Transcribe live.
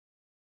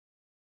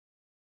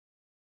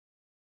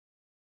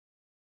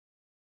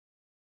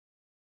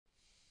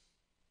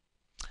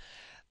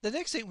The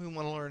next thing we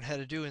want to learn how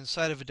to do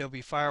inside of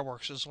Adobe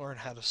Fireworks is learn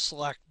how to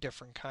select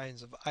different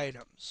kinds of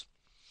items.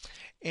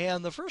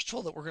 And the first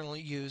tool that we're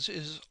going to use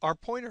is our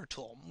pointer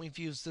tool. We've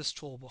used this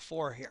tool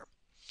before here.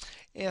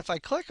 And if I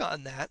click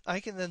on that, I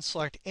can then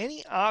select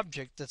any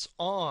object that's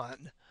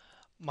on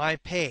my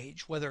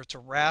page, whether it's a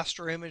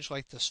raster image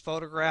like this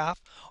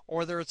photograph or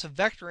whether it's a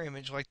vector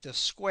image like this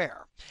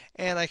square,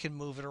 and I can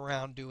move it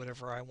around, do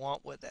whatever I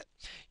want with it.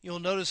 You'll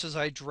notice as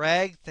I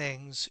drag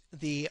things,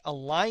 the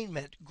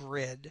alignment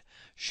grid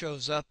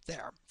shows up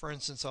there. For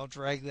instance, I'll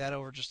drag that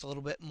over just a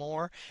little bit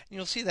more, and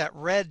you'll see that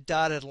red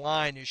dotted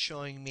line is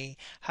showing me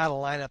how to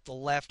line up the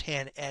left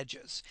hand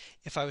edges.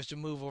 If I was to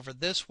move over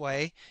this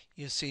way,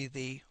 you see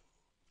the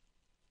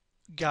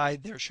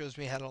guide there shows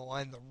me how to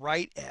align the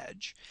right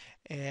edge,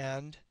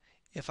 and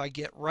if I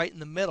get right in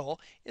the middle,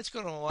 it's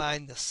going to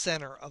align the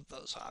center of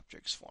those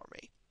objects for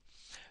me.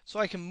 So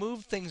I can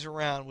move things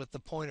around with the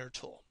pointer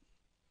tool.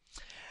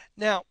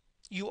 Now,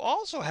 you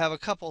also have a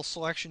couple of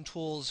selection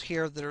tools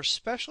here that are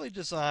specially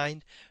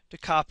designed to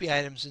copy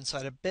items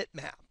inside of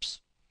bitmaps.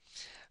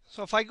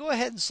 So if I go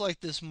ahead and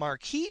select this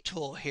marquee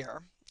tool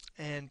here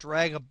and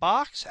drag a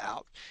box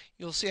out,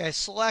 you'll see I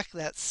select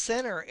that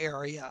center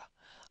area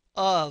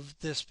of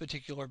this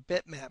particular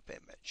bitmap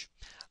image.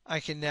 I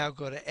can now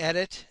go to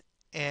Edit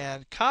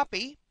and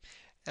Copy,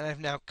 and I've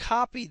now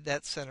copied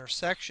that center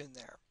section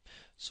there.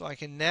 So I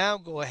can now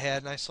go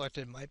ahead, and I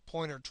selected my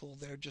pointer tool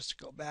there just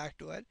to go back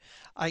to it.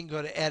 I can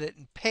go to Edit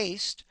and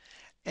Paste,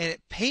 and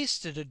it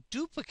pasted a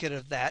duplicate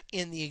of that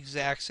in the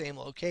exact same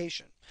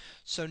location.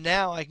 So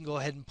now I can go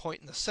ahead and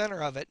point in the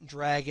center of it and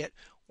drag it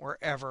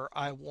wherever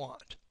I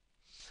want.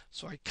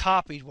 So I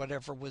copied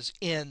whatever was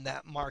in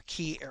that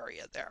marquee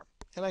area there.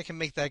 And I can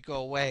make that go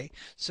away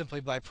simply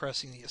by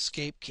pressing the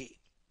Escape key.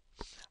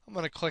 I'm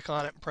going to click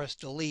on it and press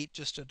Delete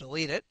just to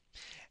delete it.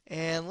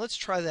 And let's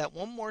try that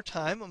one more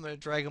time. I'm going to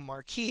drag a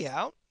marquee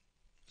out.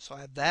 So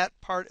I have that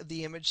part of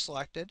the image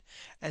selected.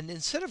 And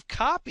instead of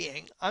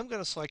copying, I'm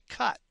going to select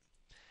Cut.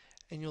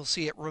 And you'll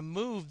see it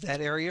removed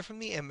that area from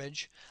the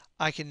image.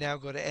 I can now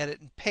go to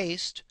Edit and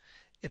Paste.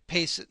 It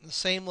pastes it in the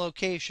same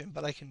location,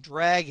 but I can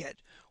drag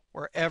it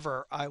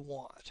wherever I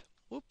want.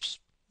 Whoops,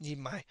 need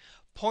my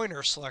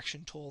pointer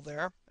selection tool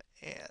there,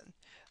 and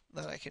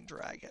then I can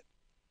drag it.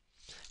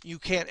 You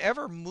can't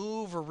ever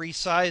move or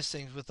resize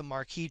things with the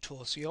marquee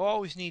tool, so you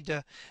always need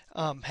to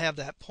have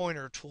that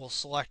pointer tool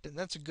selected.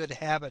 That's a good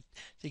habit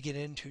to get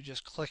into,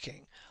 just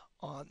clicking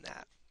on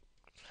that.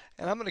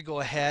 And I'm going to go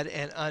ahead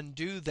and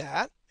undo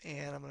that,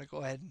 and I'm going to go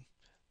ahead and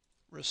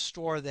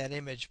restore that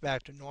image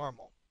back to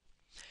normal.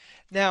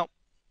 Now,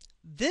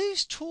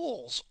 these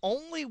tools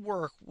only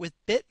work with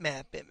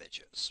bitmap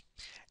images,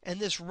 and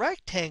this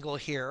rectangle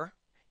here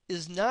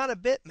is not a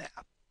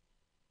bitmap,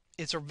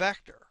 it's a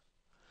vector.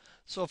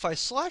 So if I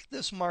select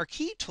this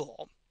marquee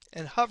tool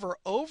and hover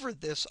over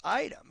this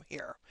item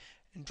here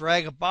and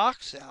drag a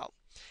box out,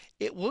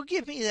 it will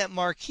give me that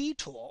marquee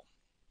tool.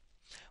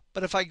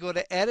 But if I go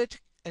to Edit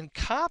and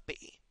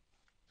Copy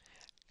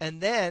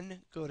and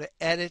then go to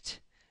Edit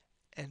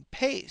and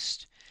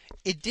Paste,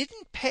 it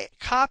didn't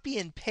copy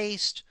and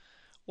paste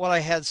what I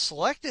had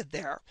selected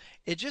there.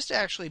 It just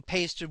actually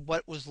pasted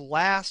what was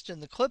last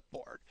in the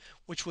clipboard,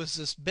 which was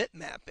this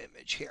bitmap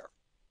image here.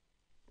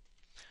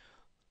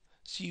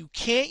 So you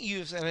can't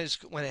use, and I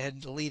just went ahead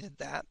and deleted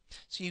that.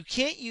 So you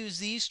can't use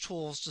these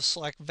tools to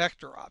select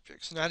vector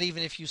objects, not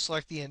even if you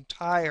select the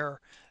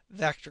entire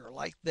vector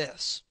like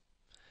this.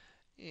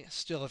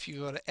 Still, if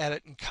you go to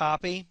Edit and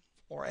Copy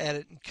or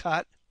Edit and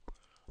Cut,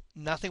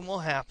 nothing will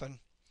happen.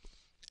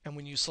 And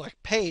when you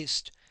select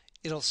Paste,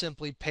 it'll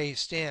simply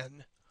paste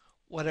in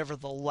whatever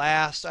the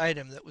last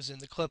item that was in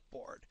the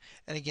clipboard.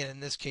 And again,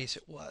 in this case,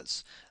 it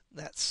was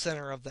that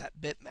center of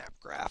that bitmap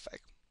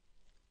graphic.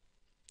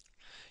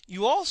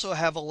 You also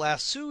have a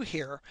lasso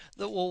here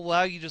that will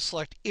allow you to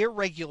select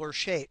irregular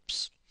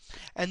shapes.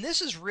 And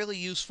this is really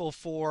useful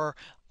for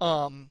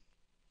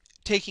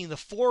taking the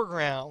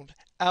foreground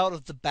out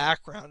of the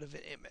background of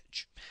an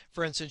image.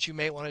 For instance, you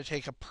may want to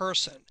take a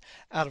person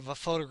out of a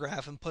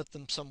photograph and put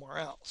them somewhere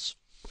else.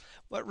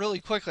 But really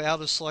quickly, I'll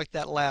just select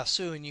that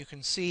lasso, and you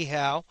can see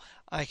how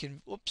I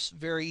can,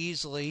 very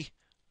easily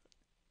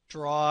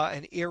draw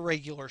an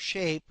irregular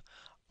shape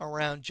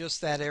around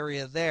just that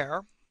area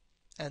there,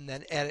 and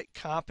then Edit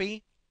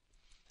Copy,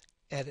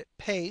 Edit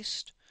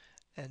Paste,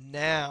 and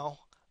now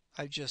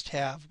I just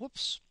have,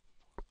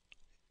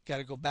 got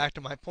to go back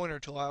to my pointer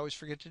tool. I always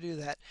forget to do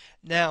that.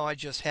 Now I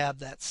just have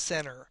that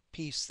center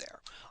piece there.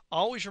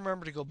 Always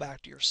remember to go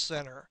back to your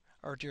center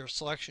or to your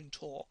selection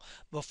tool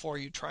before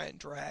you try and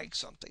drag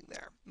something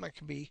there. That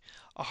can be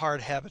a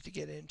hard habit to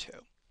get into.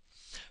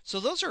 So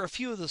those are a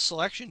few of the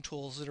selection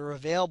tools that are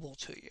available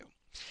to you.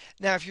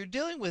 Now if you're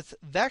dealing with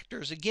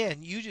vectors, again,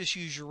 you just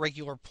use your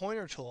regular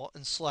pointer tool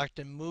and select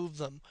and move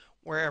them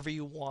wherever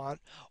you want,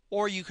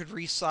 or you could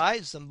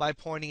resize them by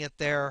pointing at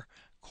their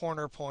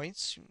corner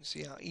points. You can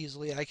see how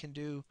easily I can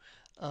do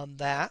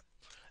that.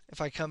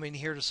 If I come in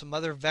here to some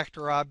other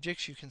vector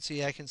objects, you can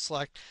see I can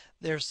select,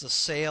 there's the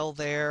sail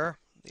there,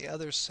 the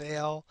other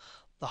sail,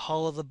 the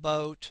hull of the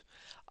boat.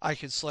 I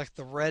could select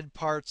the red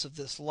parts of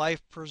this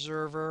life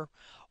preserver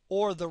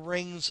or the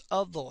rings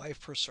of the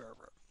life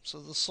preserver. So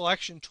the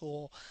selection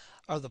tool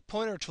or the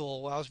pointer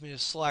tool allows me to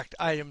select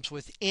items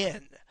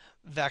within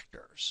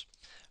vectors.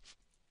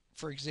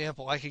 For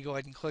example, I could go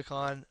ahead and click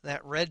on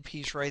that red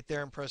piece right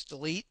there and press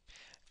delete,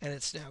 and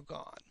it's now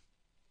gone.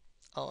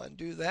 I'll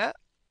undo that,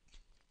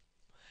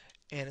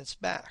 and it's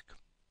back.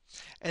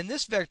 And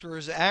this vector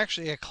is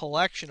actually a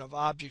collection of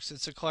objects.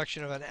 It's a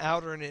collection of an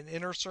outer and an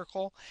inner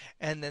circle,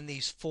 and then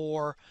these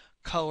four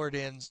colored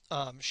in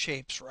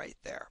shapes right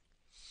there.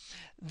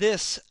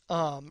 This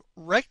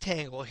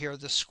rectangle here,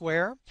 the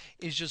square,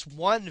 is just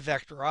one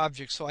vector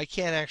object, so I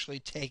can't actually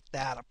take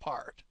that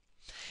apart.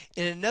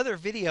 In another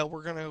video,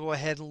 we're going to go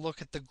ahead and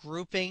look at the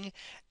grouping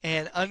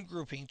and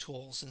ungrouping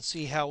tools and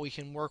see how we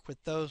can work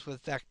with those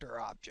with vector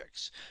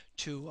objects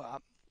to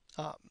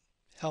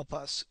help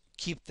us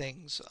keep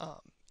things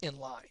in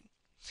line.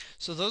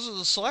 So those are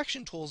the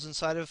selection tools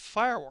inside of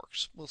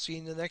Fireworks. We'll see you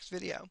in the next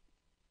video.